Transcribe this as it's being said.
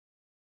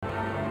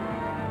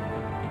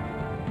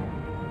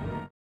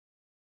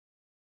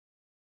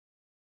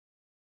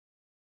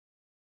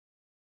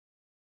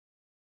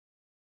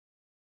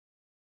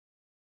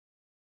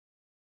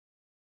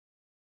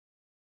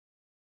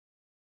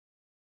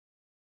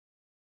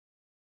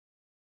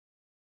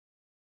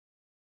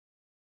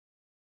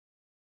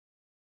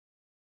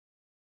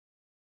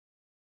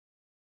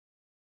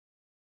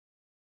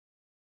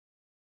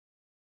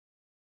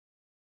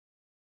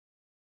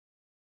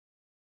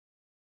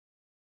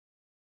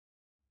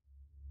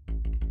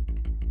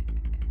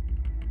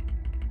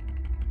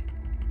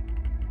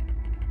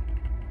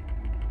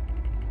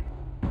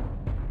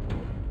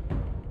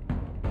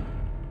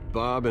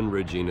Bob and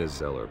Regina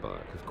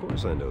Zellerbach. Of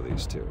course I know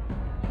these two.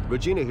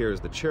 Regina here is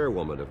the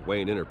chairwoman of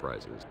Wayne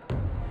Enterprises.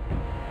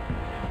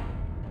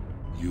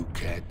 You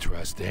can't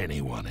trust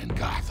anyone in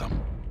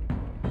Gotham.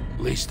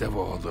 Least of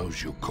all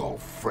those you call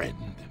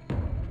friend.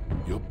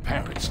 Your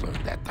parents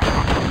learned that the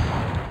hard way.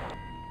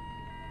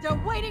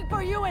 They're waiting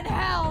for you in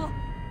hell!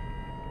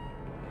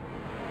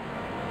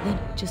 It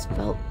just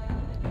felt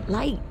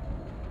light.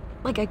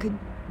 Like I could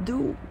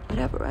do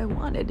whatever I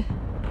wanted.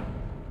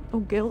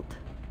 No guilt,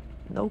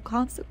 no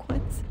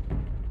consequence.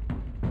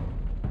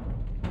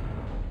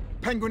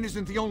 Penguin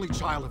isn't the only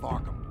child of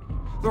Arkham.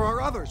 There are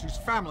others whose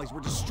families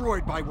were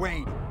destroyed by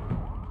Wayne.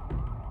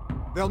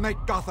 They'll make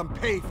Gotham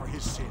pay for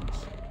his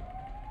sins.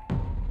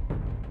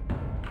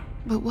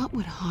 But what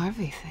would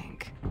Harvey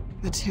think?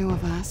 The two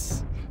of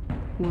us,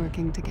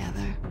 working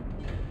together.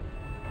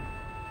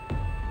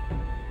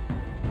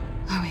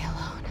 Are we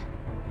alone?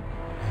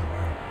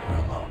 Yeah,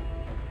 we're alone.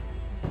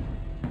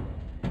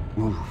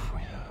 Move.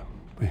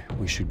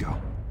 We should go.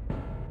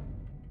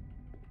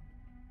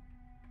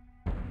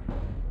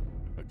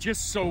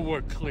 Just so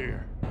we're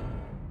clear,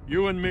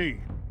 you and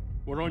me,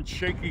 we're on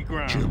shaky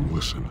ground. Jim,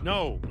 listen.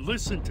 No,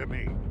 listen to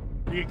me.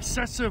 The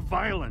excessive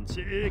violence,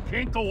 it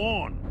can't go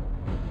on.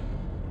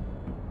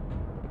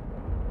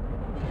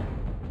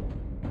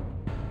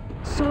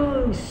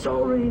 So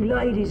sorry,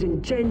 ladies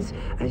and gents.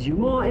 As you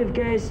might have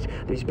guessed,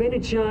 there's been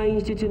a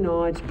change to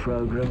tonight's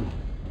program.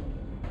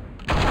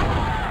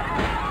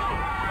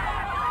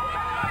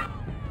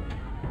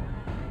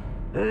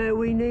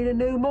 We need a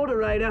new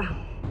moderator.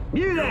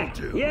 You there?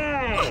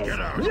 Yes!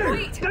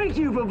 You! Thank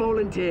you for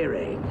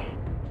volunteering.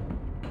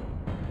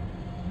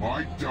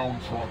 My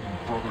downtrodden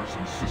brothers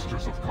and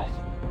sisters of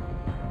Gotham,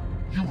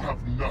 you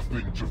have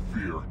nothing to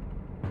fear.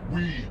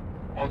 We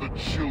are the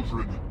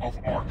children of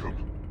Arkham.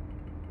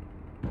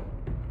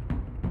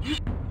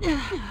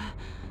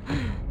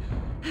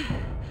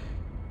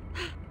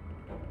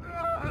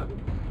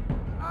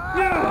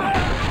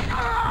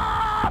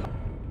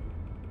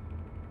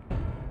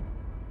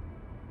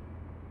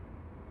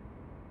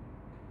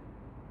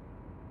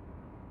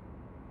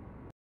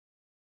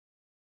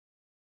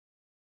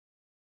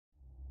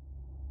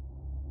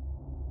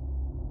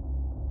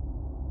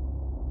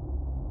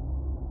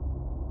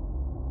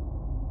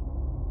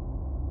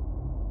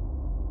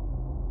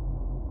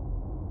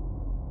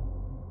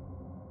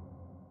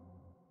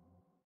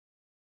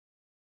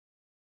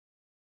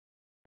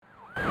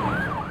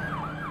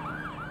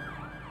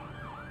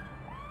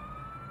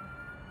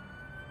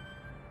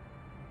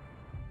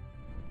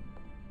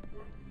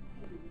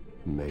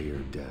 Mayor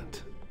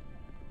Dent.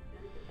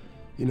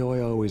 You know, I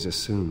always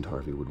assumed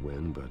Harvey would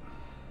win, but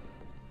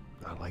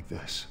not like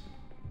this.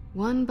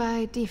 Won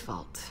by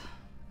default.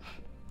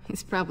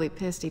 He's probably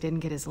pissed he didn't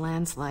get his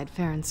landslide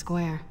fair and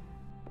square.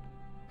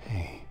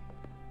 Hey,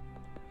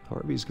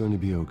 Harvey's going to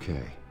be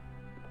okay.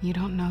 You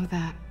don't know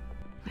that.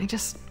 I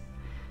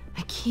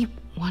keep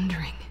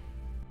wondering.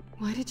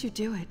 Why did you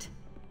do it?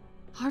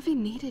 Harvey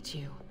needed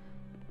you.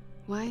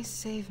 Why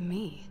save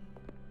me?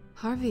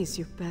 Harvey's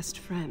your best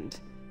friend.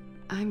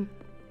 I'm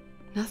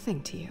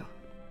nothing to you.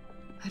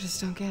 I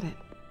just don't get it.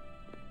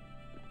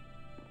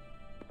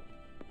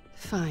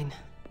 Fine.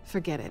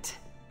 Forget it.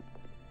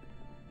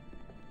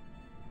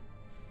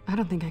 I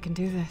don't think I can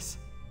do this.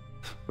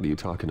 What are you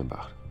talking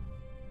about?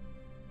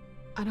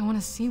 I don't want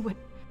to see what...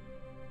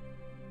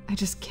 I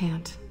just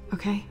can't,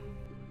 okay?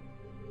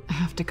 I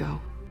have to go.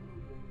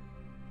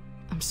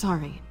 I'm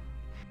sorry.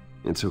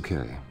 It's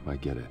okay. I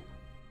get it.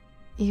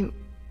 You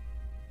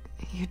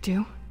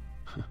do?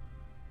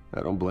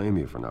 I don't blame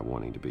you for not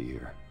wanting to be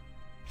here.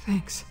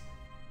 Thanks.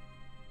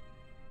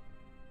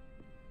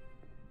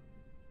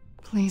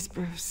 Please,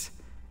 Bruce.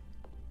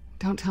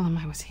 Don't tell him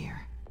I was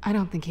here. I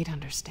don't think he'd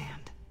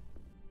understand.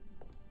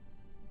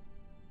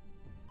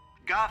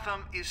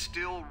 Gotham is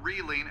still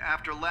reeling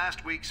after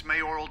last week's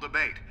mayoral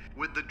debate.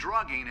 With the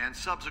drugging and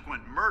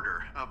subsequent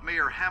murder of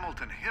Mayor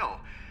Hamilton Hill,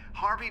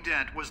 Harvey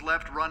Dent was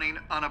left running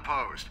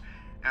unopposed.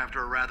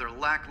 After a rather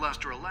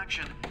lackluster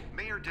election,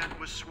 Mayor Dent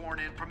was sworn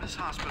in from his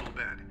hospital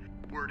bed.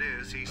 Word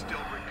is he's still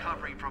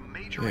recovering from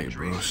major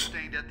injuries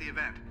sustained at the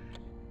event.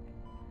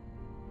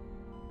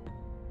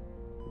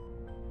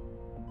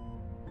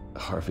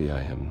 Harvey,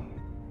 I am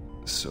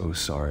so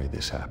sorry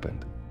this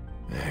happened.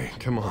 Hey,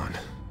 come on.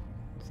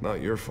 It's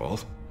not your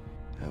fault.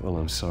 Yeah, well,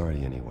 I'm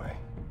sorry anyway.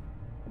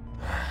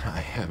 I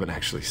haven't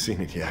actually seen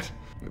it yet.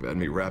 They've had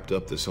me wrapped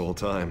up this whole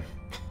time.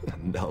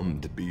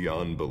 Numbed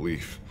beyond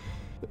belief.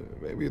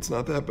 Maybe it's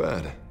not that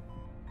bad.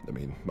 I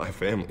mean, my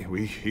family,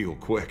 we heal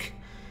quick.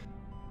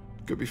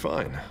 Could be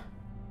fine.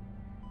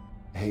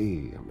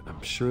 Hey,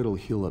 I'm sure it'll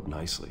heal up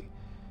nicely.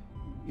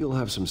 You'll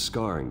have some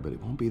scarring, but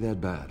it won't be that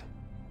bad.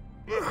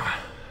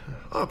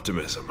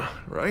 Optimism,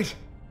 right?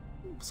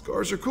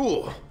 Scars are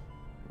cool.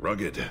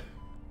 Rugged.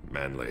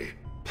 Manly.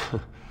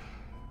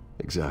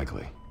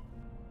 Exactly.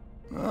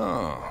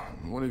 Oh,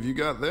 what have you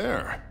got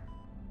there?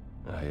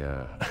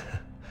 I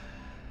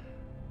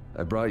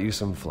brought you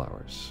some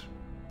flowers.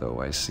 Though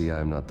I see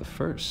I'm not the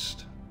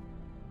first.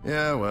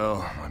 Yeah,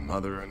 well, my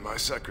mother and my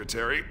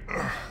secretary.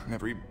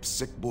 Every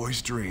sick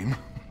boy's dream.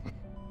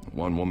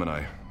 One woman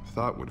I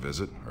thought would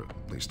visit, or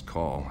at least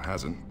call,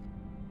 hasn't.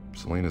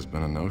 Selena's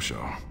been a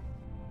no-show.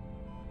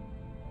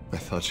 I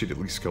thought she'd at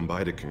least come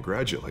by to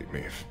congratulate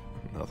me, if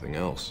nothing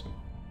else.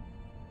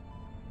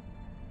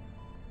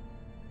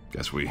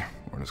 Guess we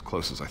weren't as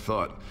close as I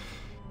thought.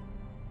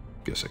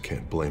 Guess I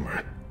can't blame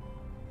her,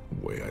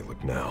 the way I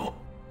look now.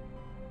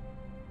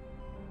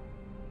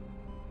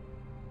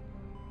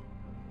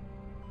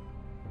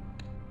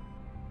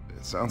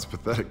 It sounds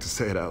pathetic to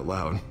say it out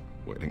loud,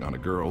 waiting on a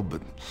girl,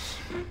 but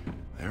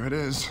there it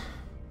is.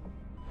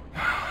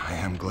 I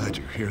am glad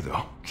you're here,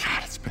 though.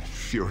 God, it's been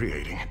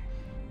infuriating.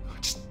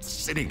 Just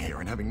sitting here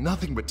and having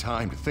nothing but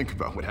time to think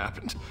about what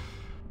happened.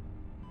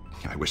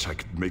 I wish I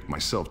could make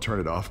myself turn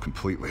it off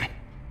completely.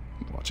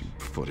 Watching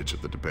footage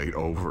of the debate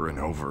over and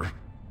over.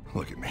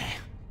 Look at me,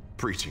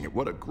 preaching it.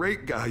 What a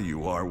great guy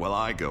you are, while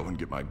I go and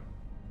get my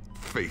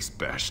face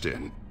bashed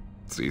in.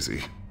 It's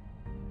easy.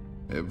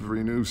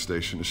 Every news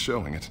station is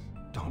showing it.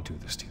 Don't do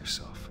this to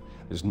yourself.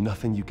 There's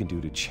nothing you can do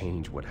to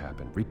change what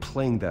happened.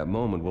 Replaying that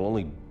moment will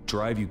only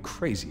drive you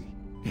crazy.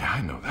 Yeah,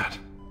 I know that.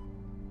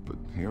 But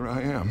here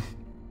I am.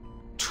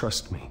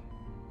 Trust me.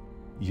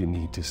 You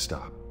need to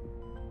stop.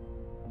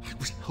 I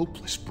was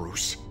helpless,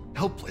 Bruce.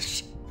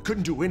 Helpless.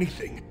 Couldn't do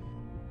anything.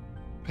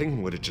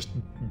 Penguin would have just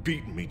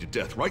beaten me to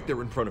death right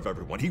there in front of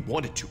everyone. He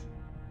wanted to.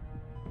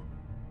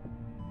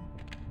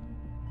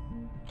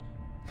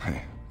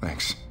 Hey,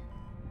 thanks.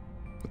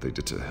 What they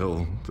did to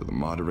Hill, to the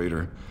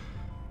moderator,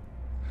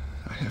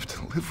 I have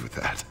to live with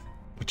that.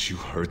 But you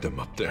heard them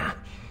up there.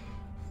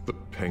 The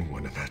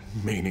Penguin and that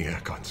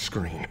maniac on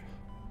screen.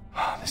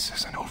 Oh, this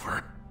isn't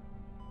over.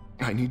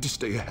 I need to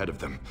stay ahead of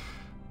them.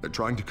 They're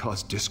trying to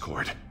cause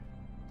discord.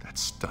 That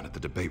stunt at the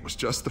debate was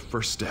just the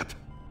first step.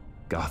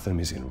 Gotham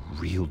is in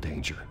real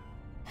danger.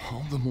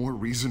 All the more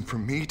reason for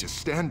me to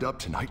stand up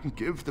tonight and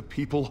give the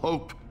people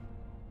hope.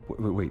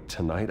 Wait,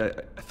 tonight?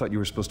 I thought you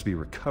were supposed to be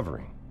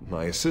recovering.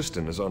 My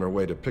assistant is on her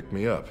way to pick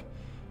me up.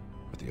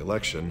 With the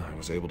election, I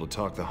was able to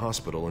talk the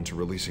hospital into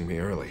releasing me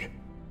early.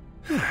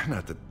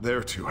 Not that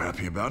they're too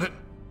happy about it.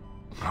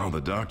 All the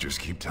doctors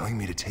keep telling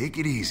me to take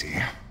it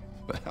easy.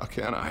 But how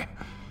can I?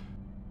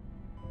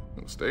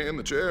 Well, stay in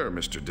the chair,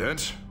 Mr.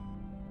 Dent.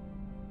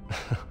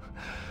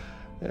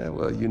 Yeah,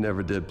 well, you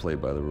never did play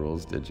by the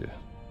rules, did you?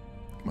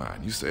 Come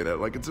on, you say that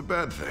like it's a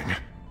bad thing.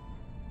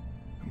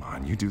 Come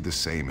on, you do the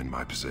same in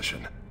my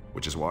position.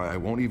 Which is why I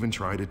won't even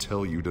try to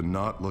tell you to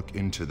not look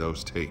into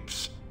those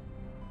tapes.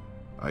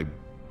 I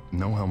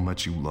know how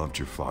much you loved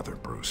your father,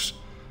 Bruce.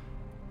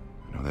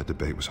 I know that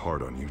debate was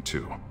hard on you,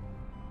 too.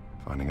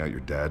 Finding out your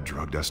dad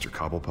drugged Esther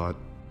Cobblepot,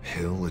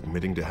 Hill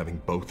admitting to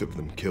having both of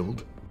them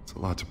killed. It's a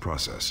lot to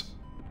process.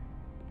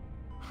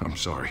 I'm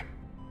sorry.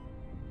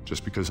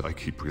 Just because I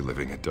keep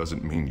reliving it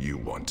doesn't mean you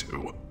want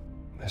to.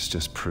 This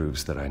just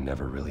proves that I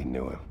never really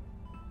knew him.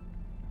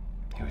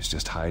 He was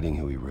just hiding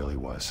who he really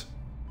was.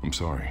 I'm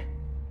sorry.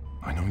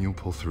 I know you'll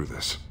pull through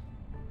this.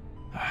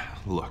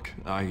 Look,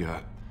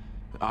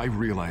 I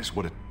realize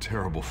what a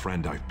terrible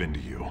friend I've been to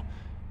you.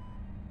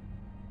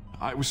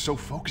 I was so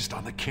focused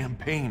on the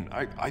campaign.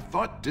 I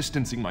thought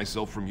distancing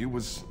myself from you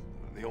was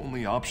the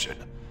only option.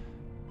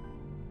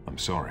 I'm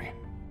sorry.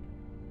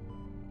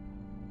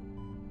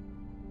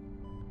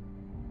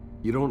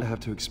 You don't have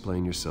to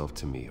explain yourself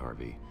to me,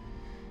 Harvey.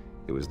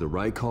 It was the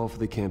right call for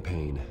the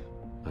campaign.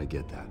 I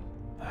get that.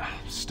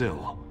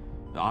 Still,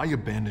 I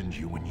abandoned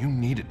you when you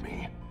needed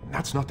me.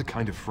 That's not the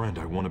kind of friend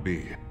I want to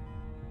be.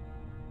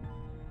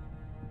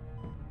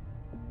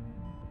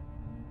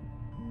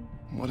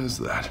 What is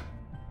that?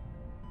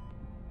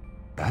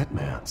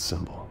 Batman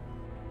symbol.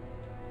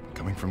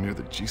 Coming from near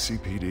the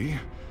GCPD?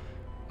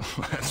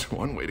 That's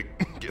one way to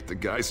get the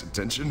guy's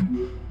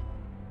attention.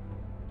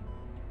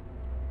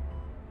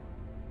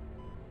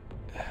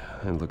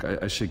 And look,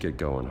 I should get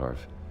going,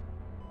 Harv.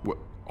 What,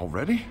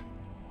 already?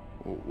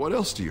 What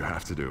else do you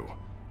have to do?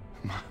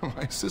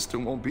 My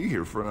assistant won't be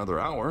here for another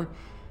hour.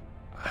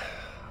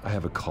 I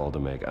have a call to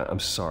make. I'm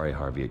sorry,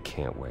 Harvey, I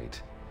can't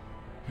wait.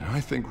 You know,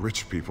 I think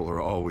rich people are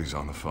always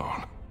on the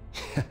phone.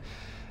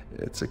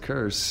 It's a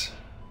curse.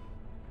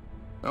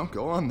 Well,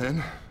 go on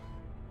then.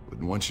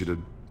 Wouldn't want you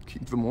to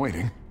keep them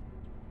waiting.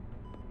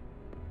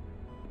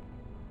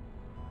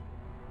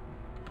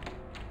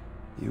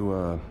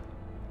 You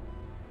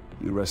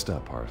rest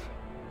up, Harv.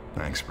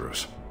 Thanks,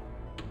 Bruce.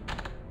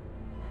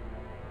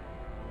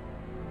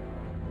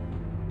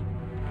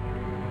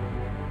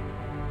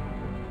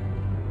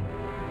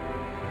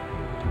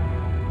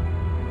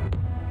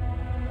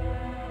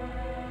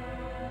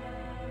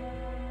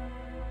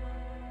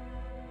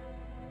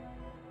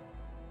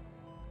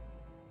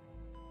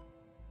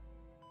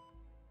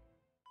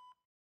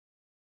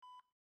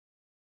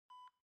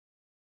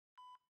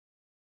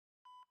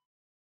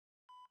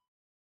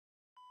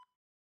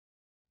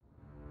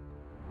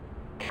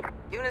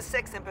 Unit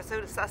 6 in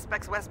pursuit of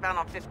suspects westbound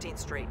on 15th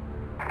Street.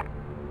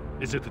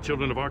 Is it the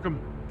Children of Arkham?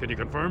 Can you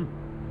confirm?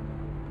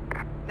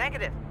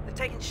 Negative. They're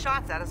taking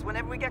shots at us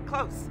whenever we get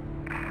close.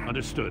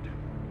 Understood.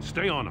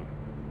 Stay on them.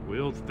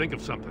 We'll think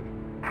of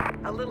something.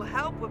 A little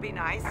help would be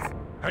nice.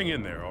 Hang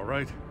in there, all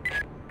right?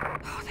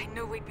 Oh, they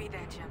knew we'd be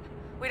there, Jim.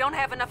 We don't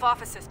have enough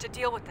officers to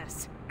deal with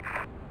this.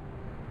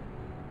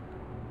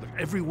 Look,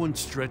 everyone's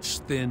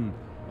stretched thin.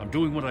 I'm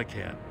doing what I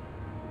can.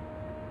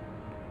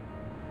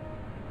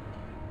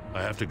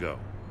 I have to go.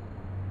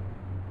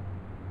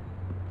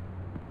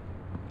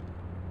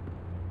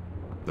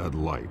 That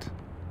light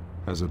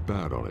has a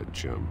bat on it,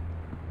 Jim.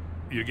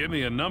 You give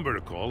me a number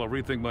to call, I'll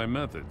rethink my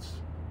methods.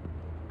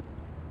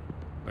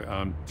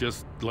 I'm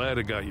just glad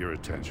it got your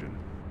attention.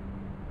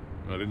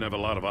 I didn't have a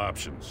lot of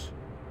options.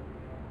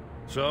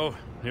 So,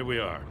 here we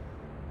are.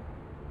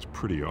 It's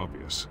pretty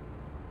obvious.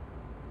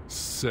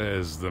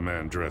 Says the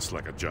man dressed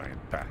like a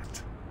giant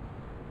bat.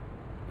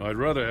 I'd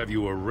rather have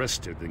you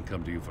arrested than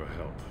come to you for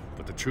help,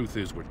 but the truth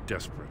is we're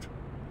desperate.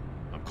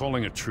 I'm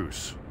calling a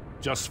truce,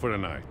 just for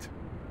tonight.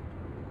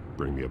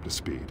 Bring me up to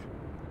speed.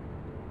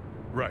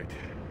 Right.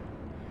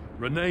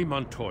 Renee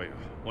Montoya,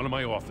 one of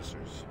my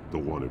officers. The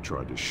one who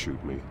tried to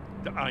shoot me?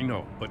 I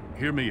know, but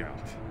hear me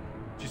out.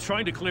 She's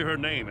trying to clear her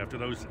name after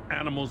those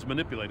animals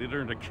manipulated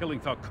her into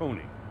killing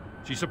Falcone.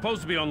 She's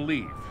supposed to be on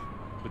leave,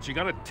 but she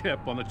got a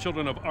tip on the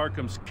Children of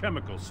Arkham's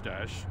chemical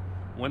stash,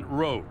 went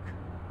rogue.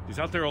 She's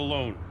out there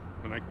alone,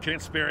 and I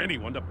can't spare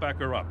anyone to back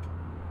her up.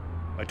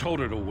 I told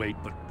her to wait,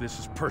 but this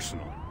is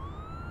personal.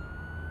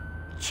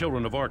 The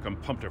Children of Arkham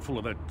pumped her full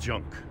of that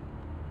junk.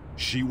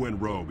 She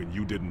went rogue and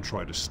you didn't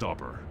try to stop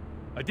her.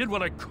 I did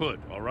what I could,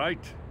 all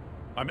right?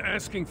 I'm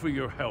asking for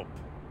your help.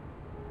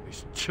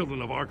 These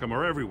Children of Arkham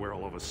are everywhere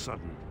all of a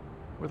sudden.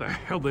 Where the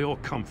hell they all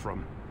come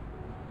from?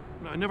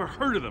 I never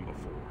heard of them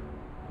before.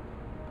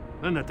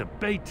 Then that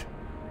debate.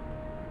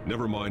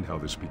 Never mind how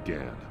this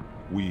began.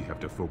 We have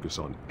to focus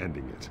on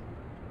ending it.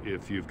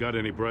 If you've got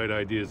any bright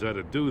ideas how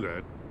to do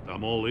that,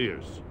 I'm all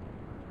ears.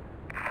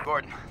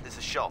 Gordon, this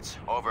is Schultz.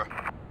 Over.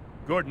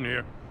 Gordon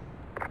here.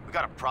 We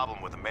got a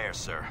problem with the mayor,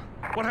 sir.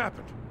 What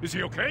happened? Is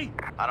he okay?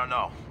 I don't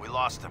know. We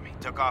lost him. He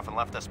took off and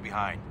left us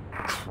behind.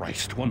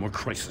 Christ, one more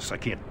crisis I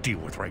can't deal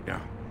with right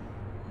now.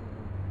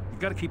 We've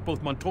got to keep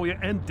both Montoya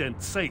and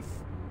Dent safe.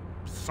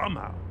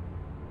 Somehow.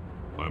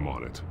 I'm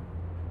on it.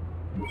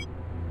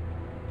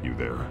 You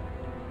there?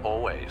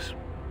 Always.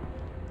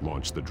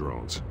 Launch the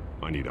drones.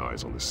 I need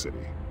eyes on the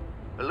city.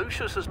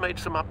 Lucius has made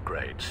some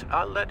upgrades.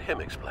 I'll let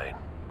him explain.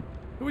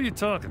 Who are you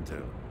talking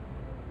to?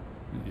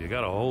 You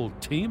got a whole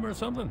team or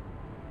something?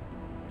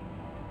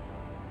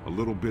 A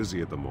little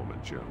busy at the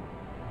moment, Jim.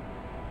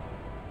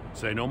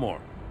 Say no more.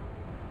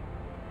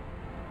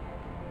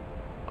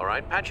 All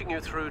right, patching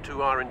you through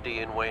to R&D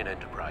in Wayne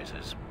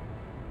Enterprises.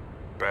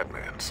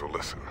 Batman, so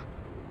listen.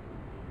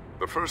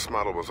 The first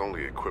model was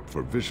only equipped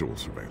for visual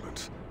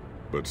surveillance,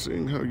 but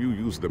seeing how you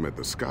use them at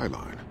the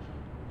Skyline,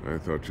 I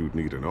thought you'd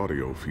need an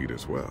audio feed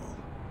as well.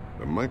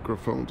 The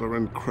microphones are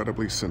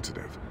incredibly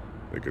sensitive.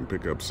 They can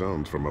pick up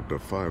sounds from up to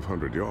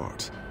 500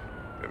 yards.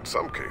 In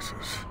some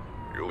cases,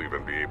 you'll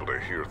even be able to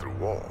hear through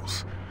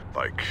walls,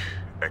 like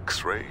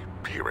X-ray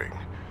peering.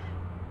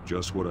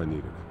 Just what I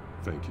needed.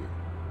 Thank you.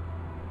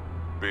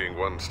 Being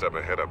one step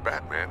ahead of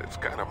Batman is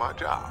kind of my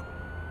job.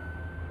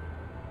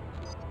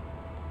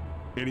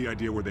 Any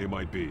idea where they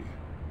might be?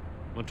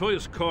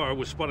 Montoya's car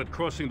was spotted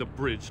crossing the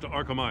bridge to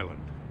Arkham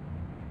Island.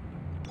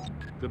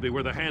 Could be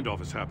where the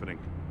handoff is happening.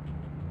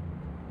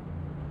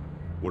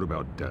 What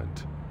about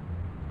Dent?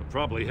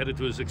 Probably headed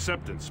to his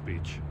acceptance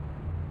speech.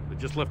 They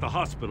just left the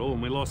hospital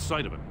and we lost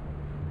sight of him.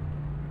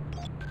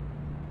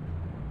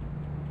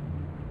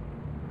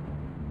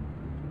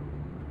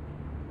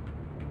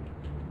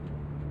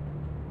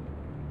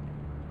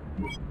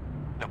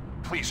 No,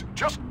 please,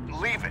 just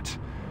leave it.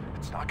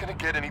 It's not gonna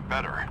get any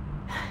better.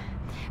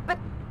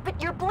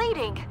 But you're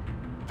bleeding.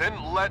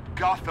 Then let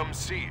Gotham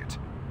see it.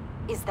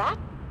 Is that?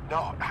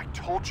 No, I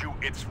told you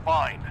it's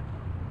fine.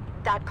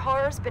 That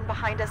car's been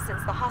behind us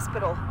since the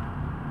hospital.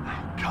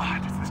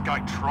 God, is this guy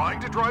trying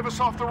to drive us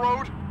off the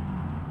road?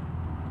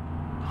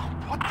 Oh,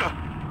 what the?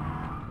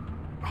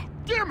 Oh,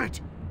 damn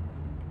it!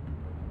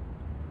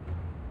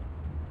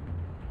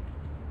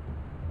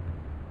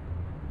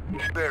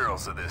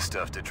 Barrels of this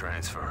stuff to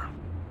transfer.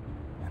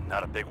 And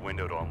not a big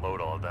window to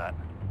unload all of that.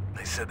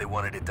 They said they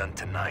wanted it done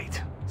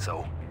tonight,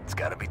 so it's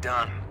gotta be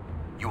done.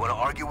 You wanna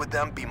argue with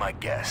them? Be my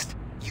guest.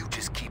 You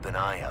just keep an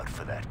eye out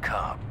for that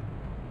cop.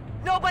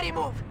 Nobody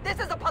move! This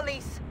is the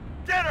police!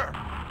 Get her!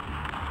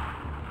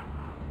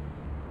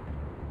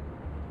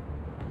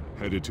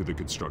 Headed to the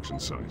construction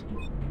site.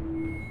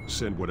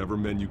 Send whatever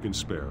men you can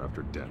spare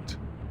after Dent.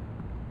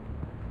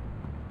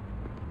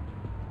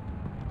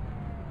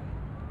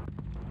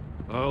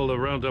 I'll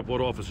round up what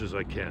officers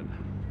I can.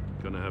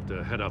 Gonna have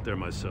to head out there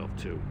myself,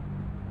 too.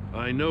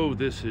 I know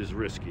this is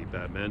risky,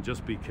 Batman.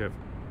 Just be careful.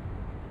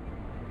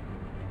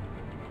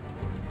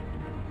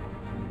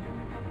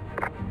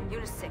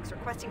 Unit 6,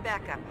 requesting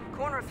backup.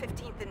 Corner of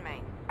 15th and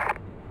Main.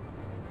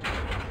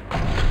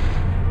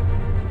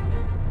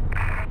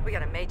 We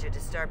got a major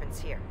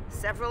disturbance here.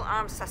 Several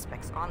armed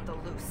suspects on the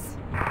loose.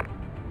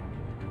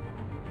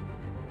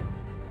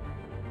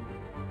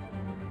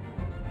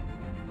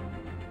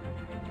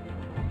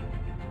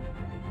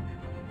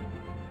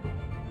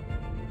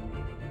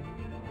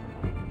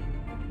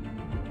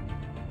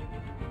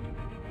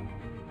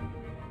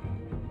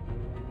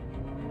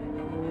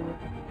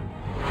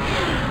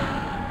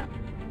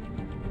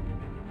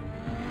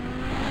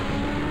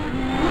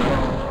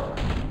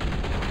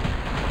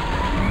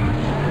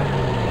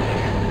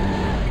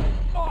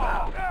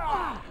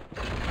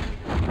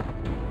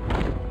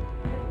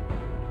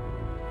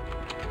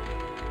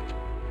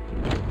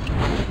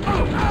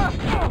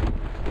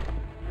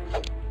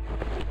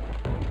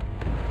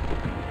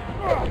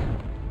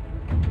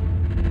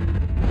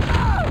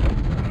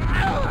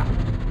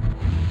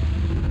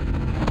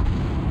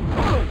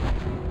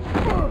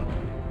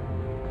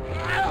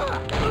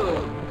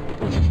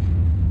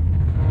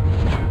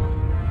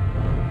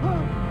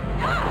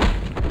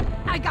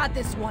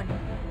 got this one.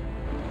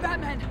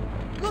 Batman,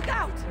 look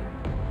out!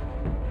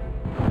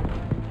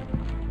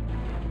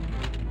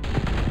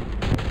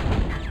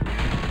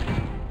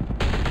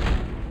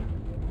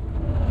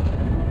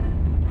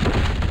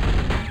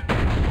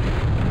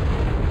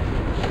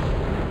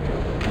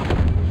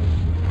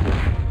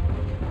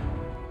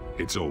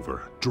 It's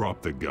over.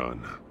 Drop the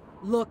gun.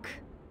 Look,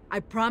 I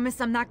promise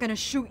I'm not gonna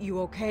shoot you,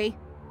 okay?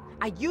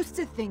 I used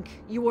to think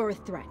you were a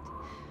threat,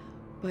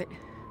 but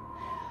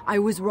I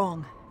was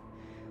wrong.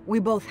 We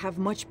both have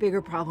much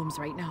bigger problems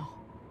right now.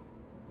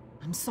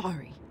 I'm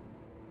sorry.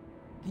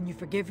 Can you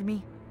forgive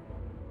me?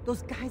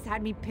 Those guys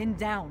had me pinned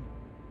down.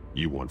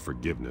 You want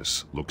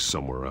forgiveness? Look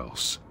somewhere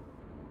else.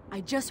 I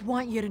just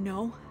want you to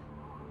know,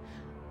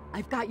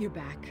 I've got your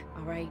back,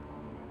 all right?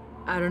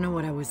 I don't know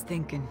what I was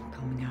thinking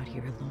coming out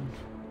here alone.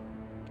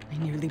 I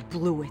nearly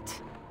blew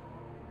it.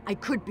 I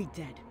could be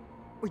dead,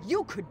 or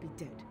you could be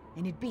dead,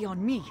 and it'd be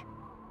on me.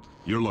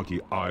 You're lucky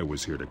I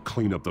was here to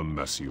clean up the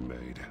mess you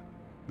made.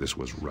 This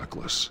was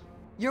reckless.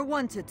 You're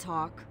one to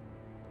talk.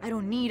 I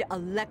don't need a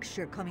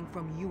lecture coming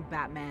from you,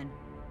 Batman.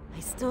 I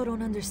still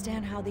don't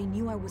understand how they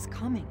knew I was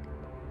coming.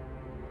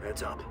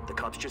 Heads up. The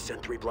cops just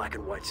sent 3 black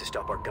and whites to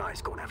stop our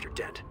guys going after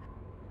Dent.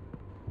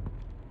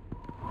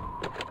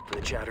 From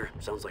the chatter,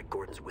 sounds like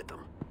Gordon's with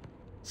them.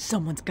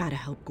 Someone's gotta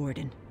help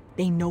Gordon.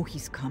 They know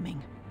he's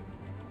coming.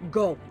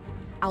 Go.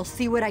 I'll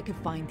see what I can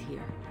find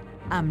here.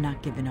 I'm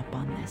not giving up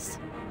on this.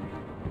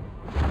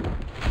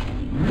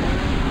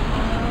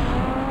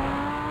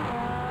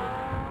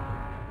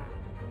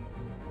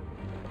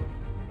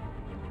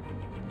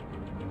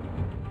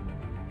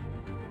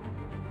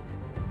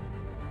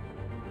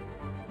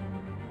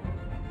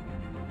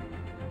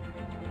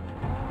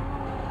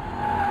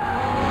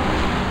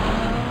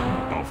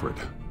 Alfred.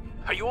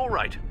 Are you all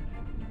right?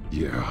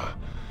 Yeah,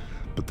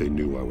 but they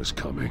knew I was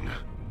coming.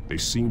 They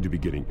seemed to be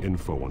getting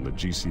info on the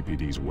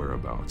GCPD's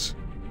whereabouts.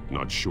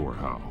 Not sure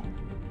how.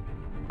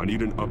 I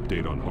need an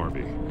update on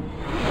Harvey.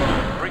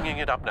 Bringing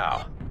it up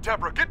now.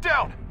 Deborah, get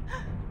down!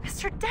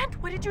 Mr.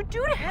 Dent, what did you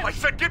do to him? I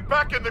said get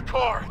back in the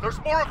car! There's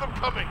more of them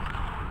coming!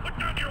 Put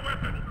down your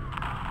weapon!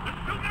 There's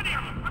too many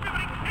of them!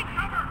 Everybody take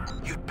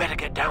cover! You'd better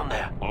get down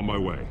there. On my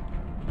way.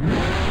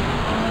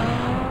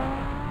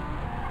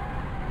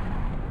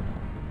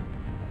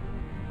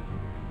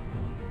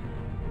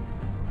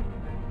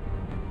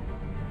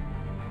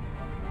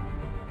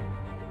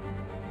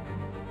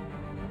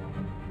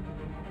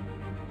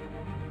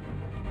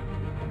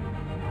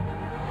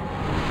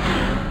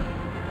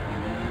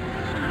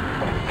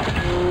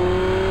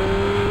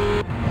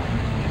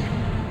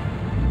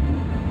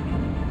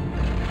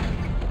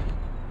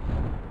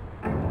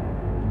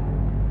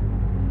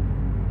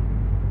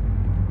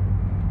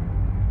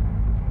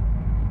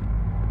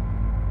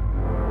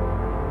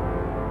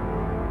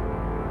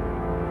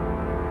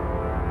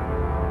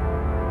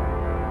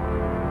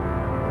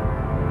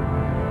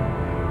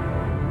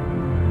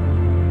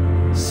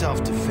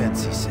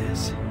 Self-defense, he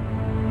says.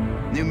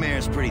 New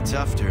mayor's pretty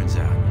tough, turns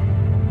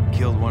out.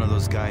 Killed one of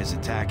those guys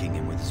attacking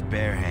him with his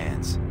bare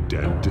hands.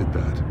 Dent did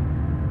that?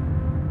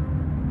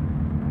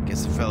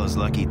 Guess the fella's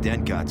lucky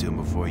Dent got to him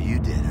before you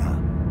did, huh?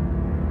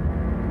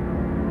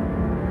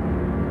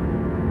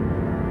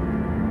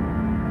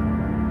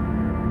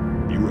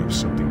 You have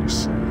something to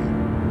say,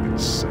 then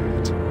say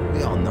it.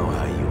 We all know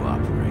how you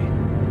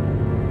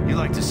operate. You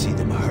like to see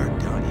them hurt,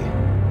 don't you?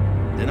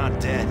 They're not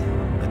dead,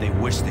 but they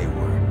wish they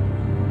were.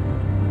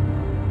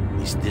 At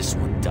least this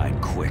one died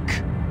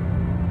quick.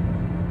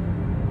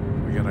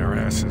 We got our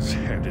asses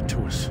handed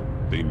to us.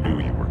 They knew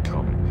you were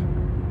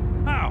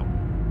coming. How?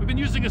 We've been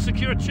using a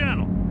secure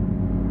channel.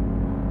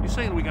 You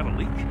saying we got a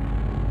leak?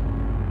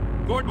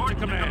 Gordon to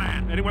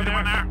command. Anyone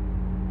there?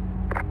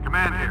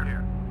 Command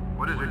here.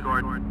 What is it,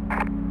 Gordon?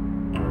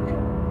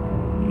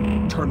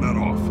 Turn that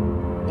off.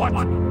 What?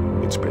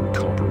 It's been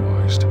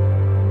compromised.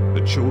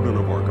 The children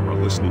of Arkham are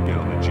listening in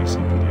on the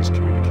GCPD's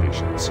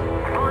communications.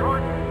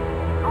 Gordon,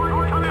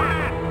 come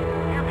in!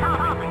 You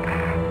copy?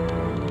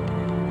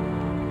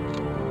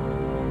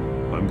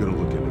 I'm gonna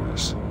look into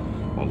this.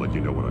 I'll let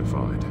you know what I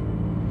find.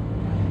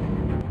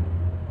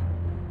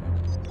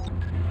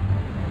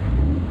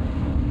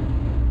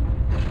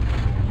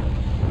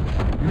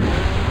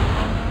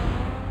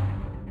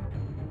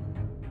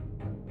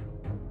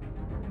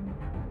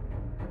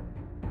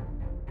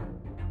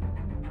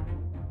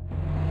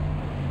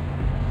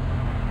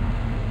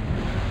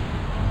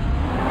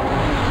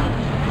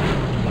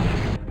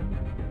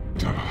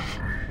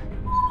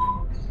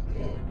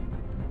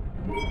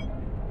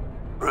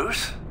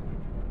 Bruce?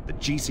 The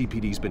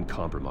GCPD's been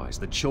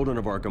compromised. The children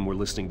of Arkham were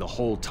listening the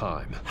whole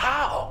time.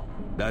 How?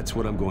 That's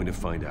what I'm going to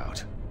find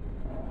out.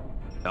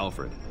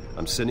 Alfred,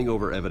 I'm sending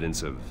over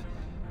evidence of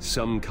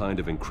some kind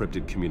of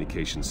encrypted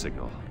communication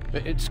signal.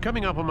 It's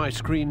coming up on my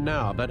screen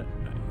now, but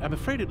I'm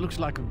afraid it looks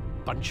like a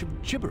bunch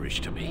of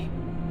gibberish to me.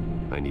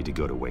 I need to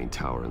go to Wayne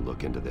Tower and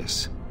look into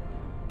this.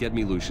 Get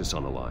me Lucius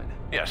on the line.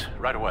 Yes,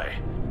 right away.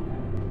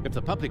 If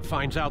the public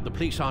finds out the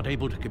police aren't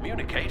able to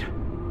communicate...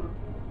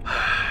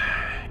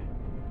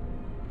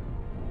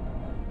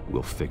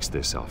 We'll fix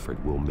this,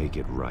 Alfred. We'll make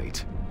it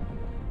right.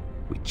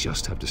 We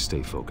just have to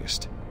stay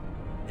focused.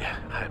 Yeah,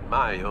 I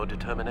admire your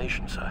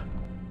determination, sir.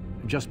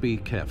 Just be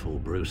careful,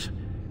 Bruce.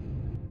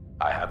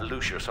 I have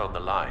Lucius on the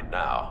line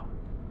now.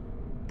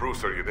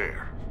 Bruce, are you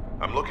there?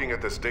 I'm looking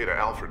at this data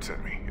Alfred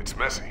sent me. It's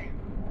messy.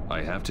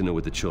 I have to know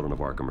what the children of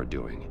Arkham are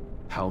doing.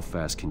 How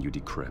fast can you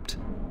decrypt?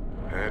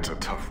 It's a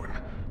tough one,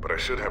 but I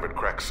should have it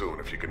cracked soon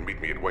if you can meet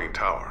me at Wayne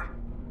Tower.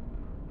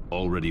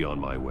 Already on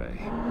my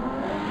way.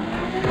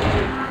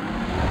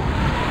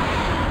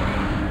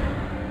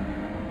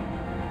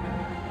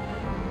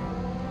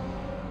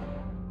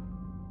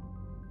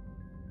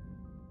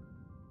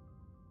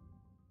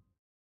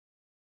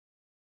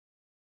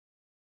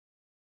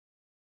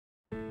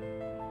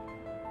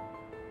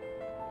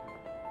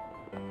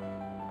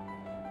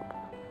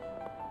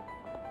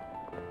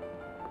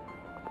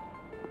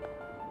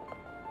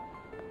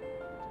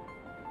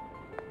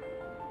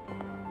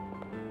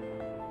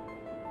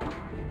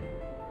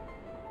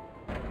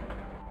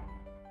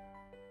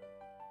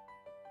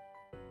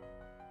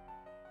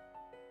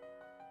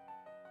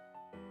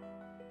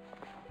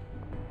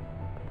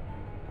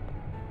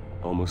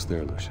 Almost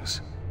there, Lucius.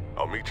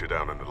 I'll meet you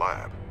down in the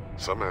lab.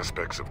 Some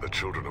aspects of the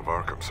Children of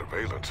Arkham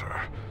surveillance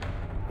are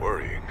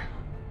worrying.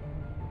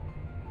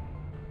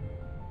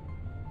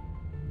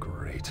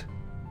 Great.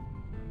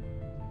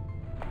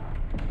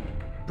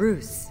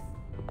 Bruce.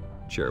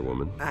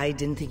 Chairwoman. I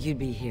didn't think you'd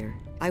be here.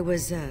 I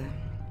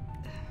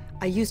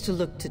used to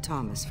look to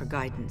Thomas for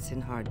guidance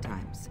in hard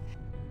times.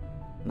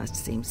 Must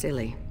seem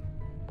silly.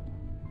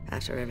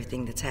 After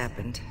everything that's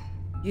happened.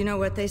 You know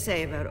what they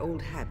say about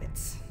old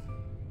habits.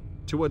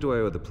 To what do I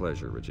owe the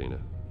pleasure, Regina?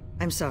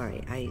 I'm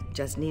sorry, I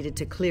just needed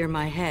to clear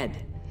my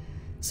head.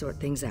 Sort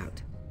things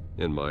out.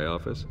 In my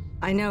office?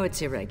 I know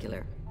it's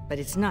irregular, but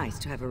it's nice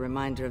to have a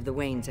reminder of the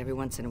Waynes every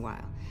once in a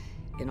while,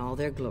 in all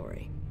their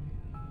glory.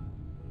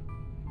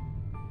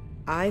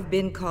 I've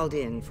been called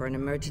in for an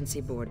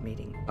emergency board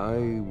meeting.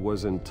 I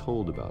wasn't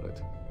told about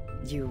it.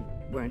 You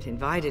weren't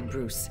invited,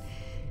 Bruce.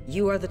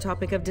 You are the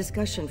topic of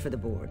discussion for the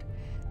board.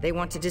 They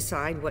want to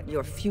decide what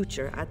your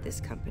future at this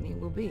company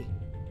will be.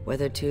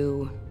 Whether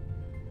to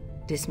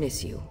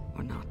dismiss you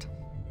or not.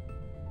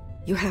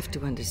 You have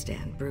to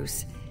understand,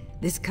 Bruce.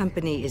 This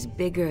company is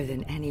bigger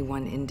than any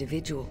one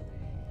individual.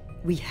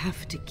 We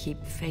have to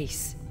keep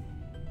face.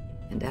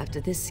 And after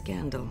this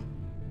scandal...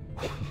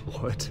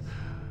 What?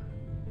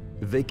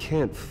 They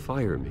can't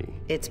fire me.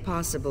 It's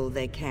possible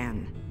they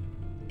can.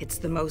 It's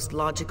the most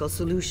logical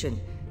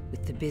solution,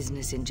 with the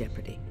business in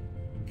jeopardy.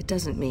 It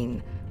doesn't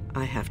mean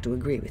I have to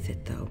agree with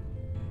it, though.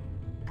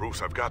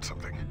 Bruce, I've got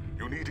something.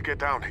 You need to get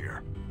down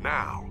here.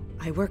 Now.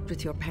 I worked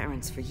with your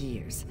parents for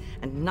years,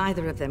 and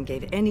neither of them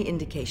gave any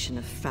indication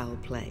of foul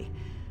play.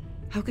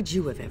 How could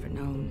you have ever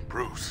known?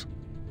 Bruce.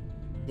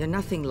 You're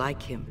nothing like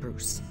him,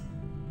 Bruce.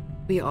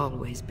 We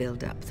always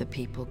build up the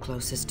people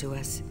closest to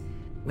us.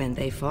 When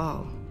they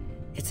fall,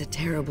 it's a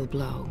terrible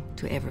blow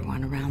to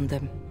everyone around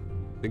them.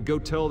 Then go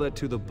tell that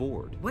to the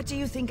board. What do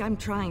you think I'm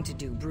trying to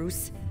do,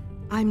 Bruce?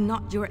 I'm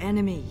not your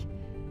enemy.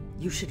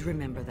 You should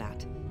remember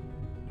that.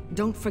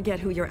 Don't forget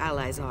who your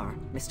allies are,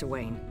 Mr.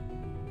 Wayne.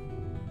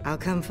 I'll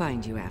come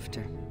find you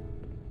after.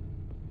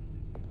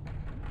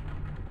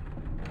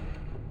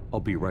 I'll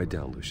be right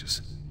down,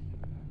 Lucius.